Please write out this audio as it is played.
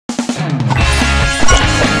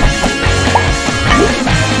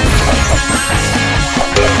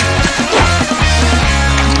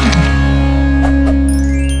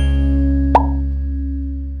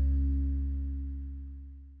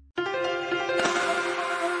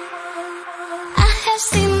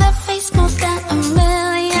seen that face more than a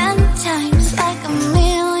million times, like a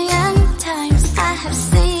million times. I have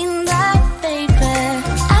seen that, baby.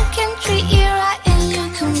 I can treat you right and you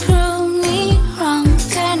can prove me wrong.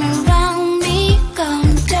 Turn around, be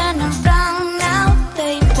gone, turn around now,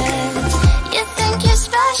 baby. You think you're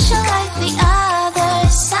special like the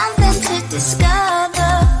others, something to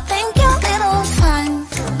discover. Think you're a little fun,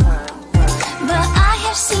 but I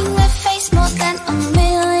have seen that face more than a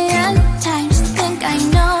million times. Think I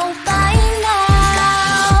know by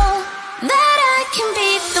now that I can be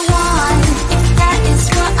the one, if that is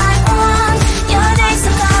what I want. Your days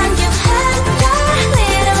are gone, you had your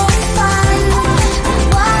little fun.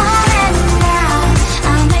 What and now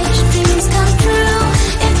I'll make your dreams come true,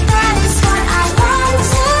 if that is what I want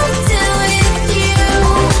to do with you.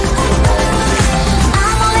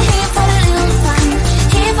 I'm only here for the little fun,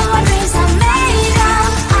 here for my dreams are made of.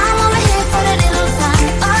 I'm only here for the little fun.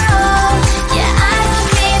 Oh, yeah, I can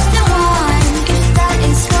be the one, if that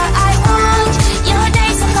is what I want. Your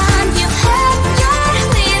days are gone, you had your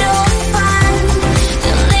little fun,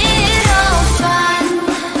 your little fun.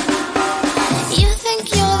 You think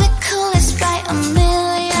you're the coolest by a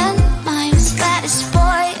million miles, baddest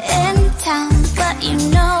boy in town, but you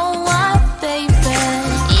know what, baby?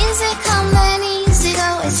 Easy come and easy go,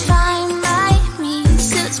 it's fine by me,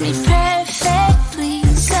 suits me perfectly.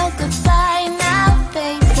 So goodbye now,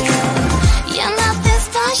 baby. You're nothing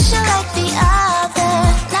special like the other,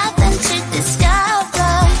 nothing to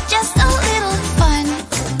discover, just a little fun.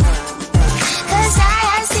 Cause I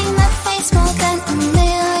have seen that face more than a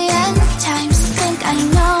million times. Think I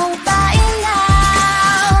know by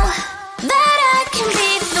now that I can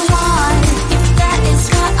be the one, if that is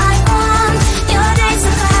what I want. Your days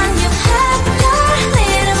are gone, you had your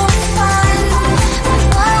little fun.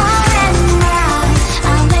 What and now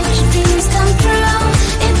I'll make your dreams come true,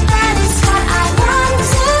 if that is what I want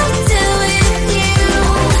to do with you.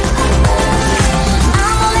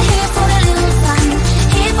 I'm only here for the little fun,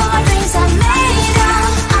 here for my dreams are made of.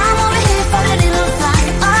 I'm only here for the little fun.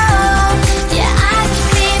 Oh, yeah, I can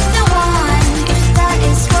be the one, if that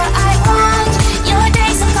is what I want. Your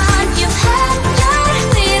days are gone, you had your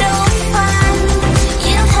little fun.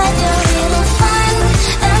 You had your little fun,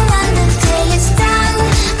 and when the day is done,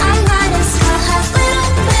 I might as well have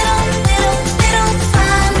little fun. Little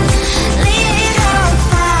fun.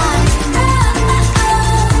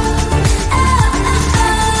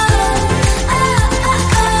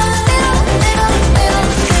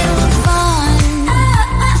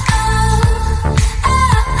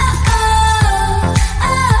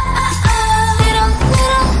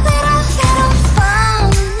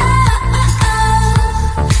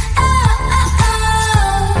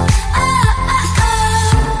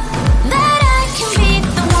 That I can be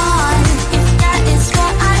the one, if that is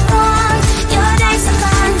what I want. Your days are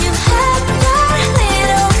gone, you had your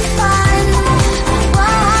little fun.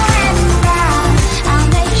 What and now I'll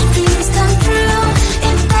make your dreams come true,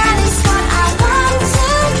 if that is what I want to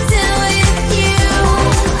do with you.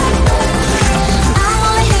 I'm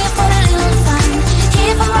only here for the little fun,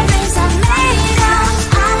 here for my dreams are made of.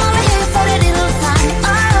 I'm only here for the little fun.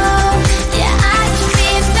 Oh, yeah, I can be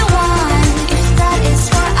the one, if that is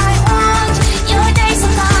what I want. Your days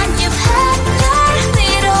are gone, you've had your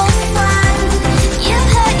little fun. You've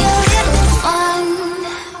had your little fun.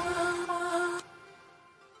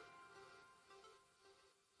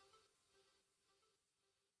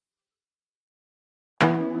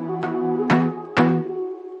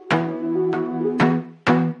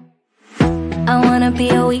 I wanna be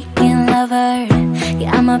a weekend lover,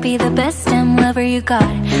 yeah, I'ma be the best damn lover you got.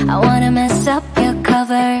 I wanna mess up your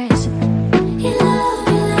covers.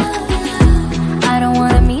 I don't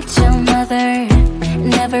wanna meet your mother,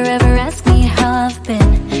 never ever ask me how I've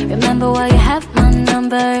been. Remember why you have my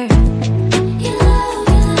number.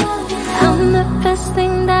 I'm the best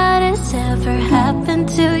thing that has ever happened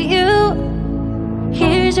to you.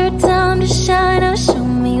 Here's your time to shine, now show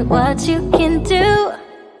me what you can do.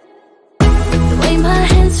 The way my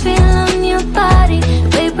hands feel on your body, the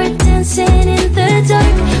way we're dancing in the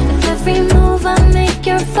dark. With every move I make,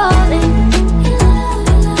 you're falling.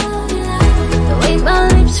 The way my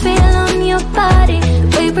lips feel on your body, the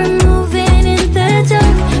way we're moving in the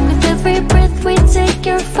dark. With every breath we take,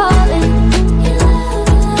 you're falling.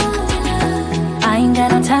 I ain't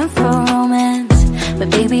got no time for romance, but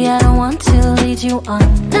baby, I don't want to lead you on.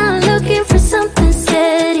 Not looking for something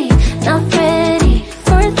steady, not ready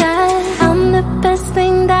for that. I'm the best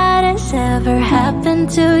thing that has ever happened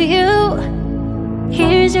to you.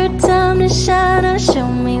 Here's your time to shine, now show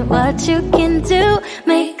me what you can do.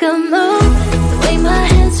 Make a move, the way my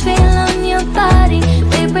hands feel on your body, the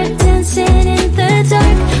way we're dancing in the dark.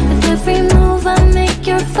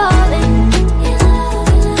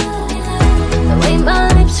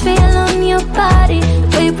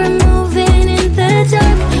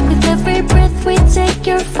 take,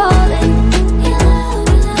 you're falling. Your love,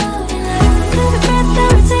 your love, your love. With every breath that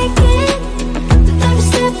we're taking, with every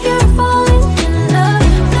step you're falling. Your love,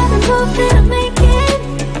 with every move that I'm making.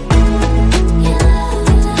 Your love,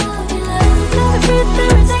 your love, your love. With every breath that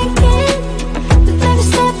we're taking, with every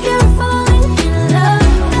step you're falling. Your love,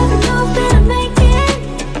 with every move that I'm making.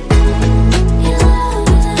 Your love,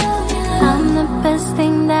 your love, your love. I'm the best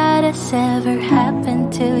thing that has ever happened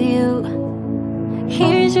to you.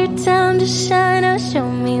 Here's your time to shine, now show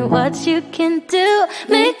me what you can do.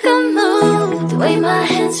 Make a move, the way my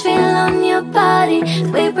hands feel on your body, the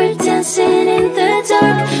way we're dancing in the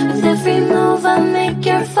dark. With every move I make,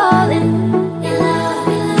 you're falling. Your love,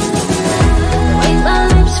 your love, your love. The way my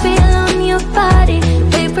lips feel on your body, the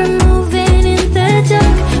way we're moving in the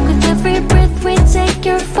dark. With every breath we take,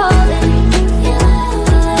 you're falling. Your love,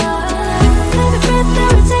 your love, your love. With every breath that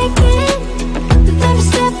we're taking, with every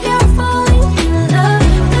step you're falling.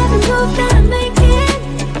 Move that I'm making.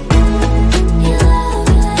 Your love,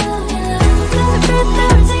 your love, your love. With every breath that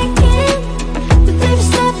we're taking, with every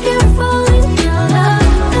step you're falling. Your love,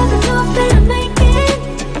 with every move that I'm making.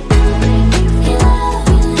 Your love,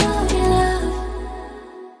 your love, your love.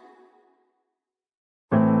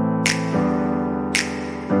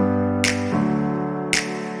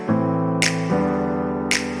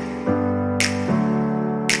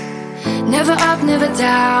 Never up, never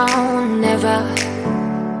down, never.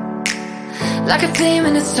 Like a theme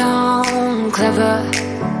in a song, clever.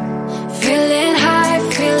 Feeling high,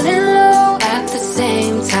 feeling low at the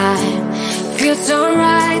same time. Feels so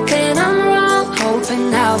right, then I'm wrong,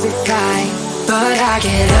 hoping I'll be fine. But I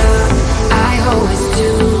get up, I always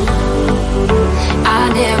do. I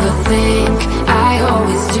never think, I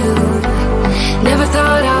always do. Never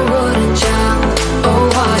thought I wouldn't jump, oh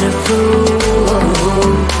what a fool.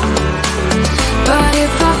 But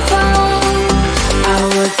if I fall, I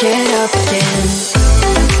will get up again.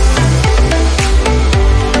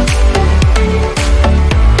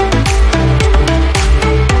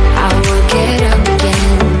 I will get up again.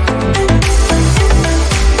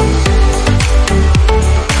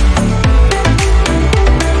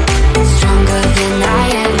 Stronger than I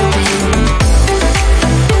ever been.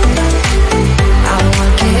 I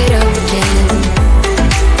will get up again.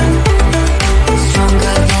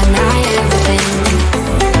 Stronger than I ever been.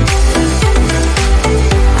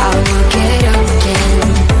 I will get up again.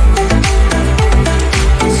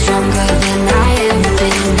 Stronger than I ever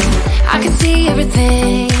been. I can see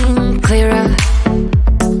everything clearer.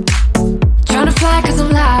 Trying to fly cause I'm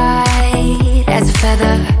light as a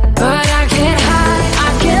feather. But I get high, I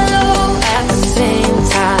get low at the same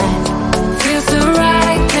time. Feels so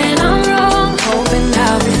right, then I'm wrong, hoping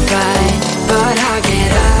I'll be fine. But I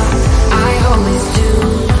get up, I always do.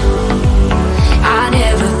 I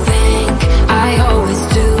never think, I always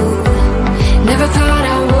do. Never thought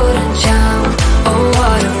I wouldn't jump, oh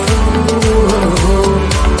what a fool.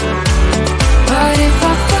 But if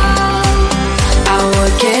I fall, I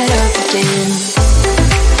will get up again.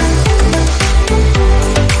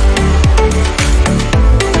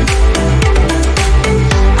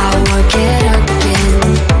 I will get up again.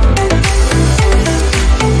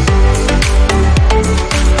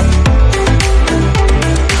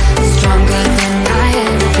 Stronger than I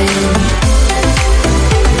ever been.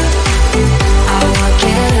 I will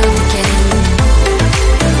get up again.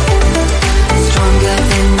 Stronger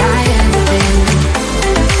than I ever been.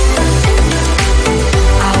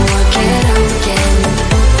 I will get up again.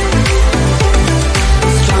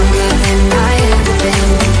 Stronger than I ever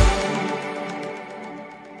been.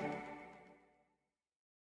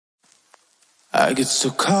 I get so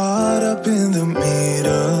caught up in the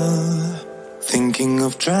middle, thinking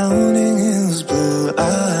of drowning in those blue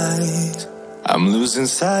eyes. I'm losing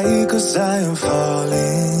sight cause I am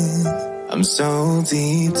falling. I'm so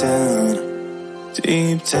deep down,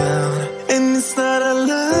 and it's not a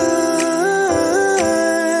lie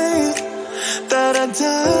that I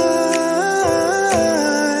die.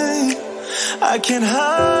 I can't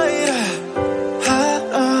hide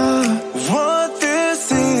what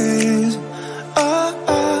this is.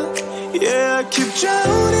 Yeah, I keep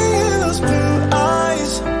drowning in those blue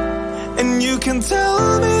eyes, and you can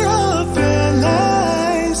tell me all of your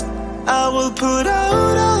lies. I will put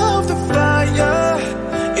out all of the fire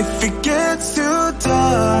if it gets too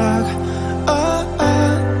dark.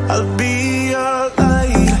 I'll be your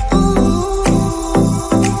light.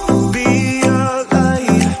 Be your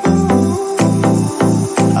light.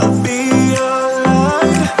 I'll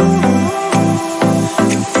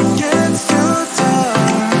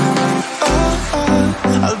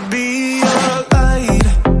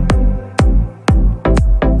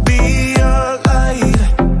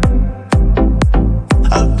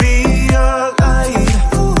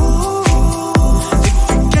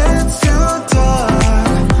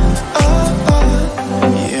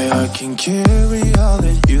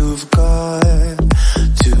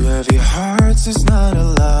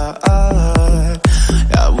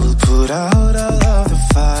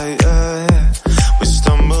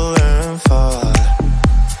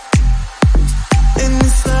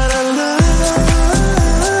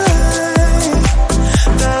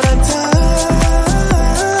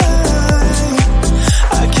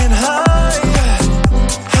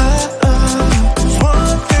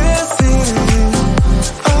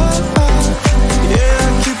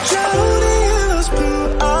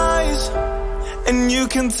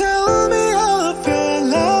tell me of your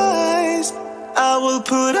lies. I will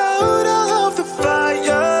put out all of the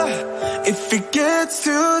fire. If it gets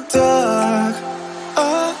too dark,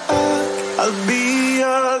 I'll be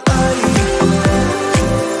your light.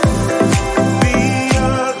 Be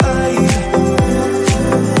your light.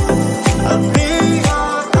 I'll be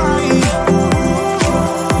your light.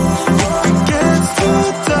 If it gets too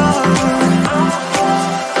dark,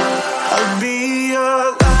 I'll be your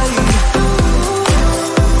light.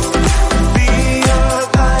 Be your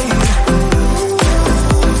light.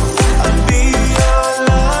 I'll be your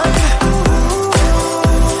light.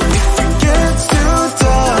 If it gets too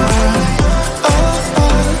dark,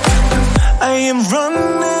 I am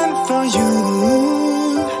running for you.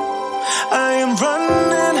 I am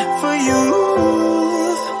running for you.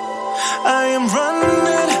 I am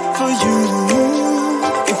running for you.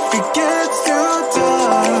 If it gets too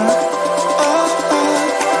dark,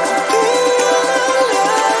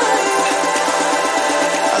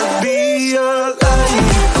 I'll be your light.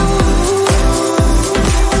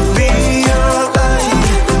 Be your light.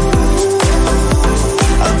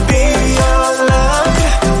 I'll be your light.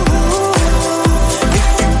 If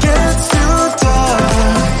it gets too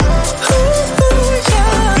dark,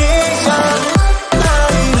 I'll be your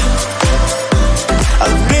light.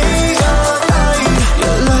 I'll be your light.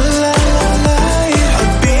 Your light.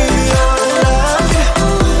 I'll be your light.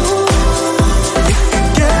 If it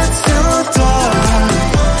gets too dark,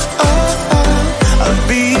 I'll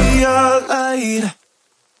be your light.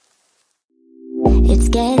 It's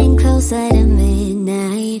getting closer to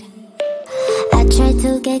midnight. I try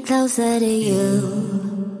to get closer to you.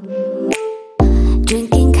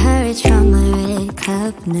 Drinking courage from my red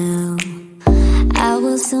cup now. I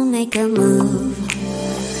will soon make a move.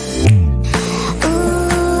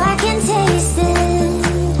 Ooh, I can taste it.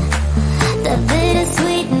 The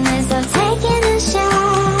bittersweetness of taking a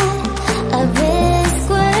shot. A risk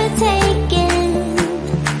worth taking.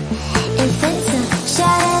 If it's a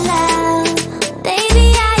shot of love, baby,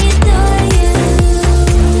 I adore you.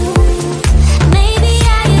 Maybe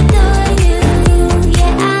I adore you.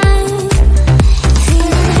 Yeah, I'm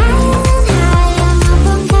feeling high and high. I'm up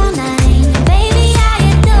on cloud nine. Baby, I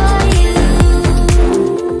adore you.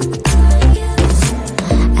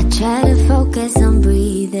 I try to focus on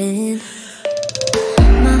breathing.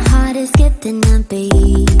 My heart is skipping a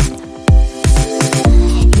beat.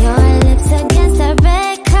 Your lips against a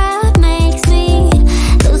red cup makes me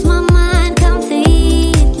lose my mind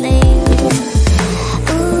completely.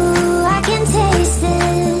 Ooh, I can taste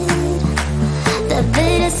it. The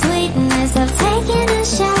bittersweetness of taking a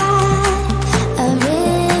shot. A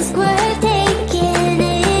risk worth taking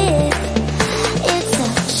it. It's a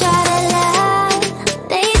shot of love.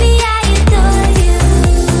 Baby, I adore you.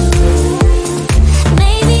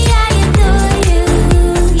 Maybe I adore you.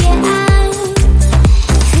 Yeah, I'm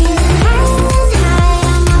feeling high and high.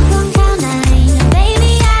 I'm up on cloud nine.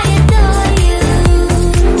 Baby, I adore you.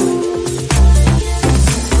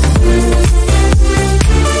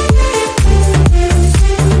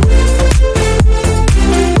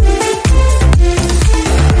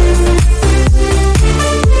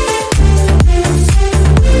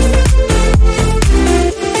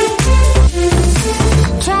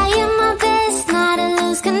 Trying my best not to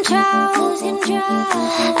lose control.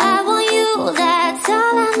 I want you, that's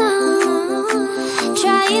all I know.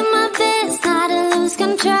 Trying my best not to lose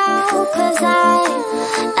control. 'Cause I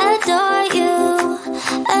adore you,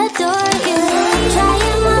 adore you.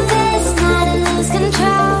 Trying my best not to lose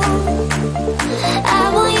control. I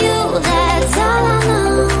want you, that's all I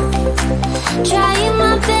know. Trying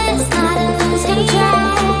my best not to lose control.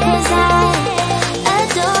 'Cause I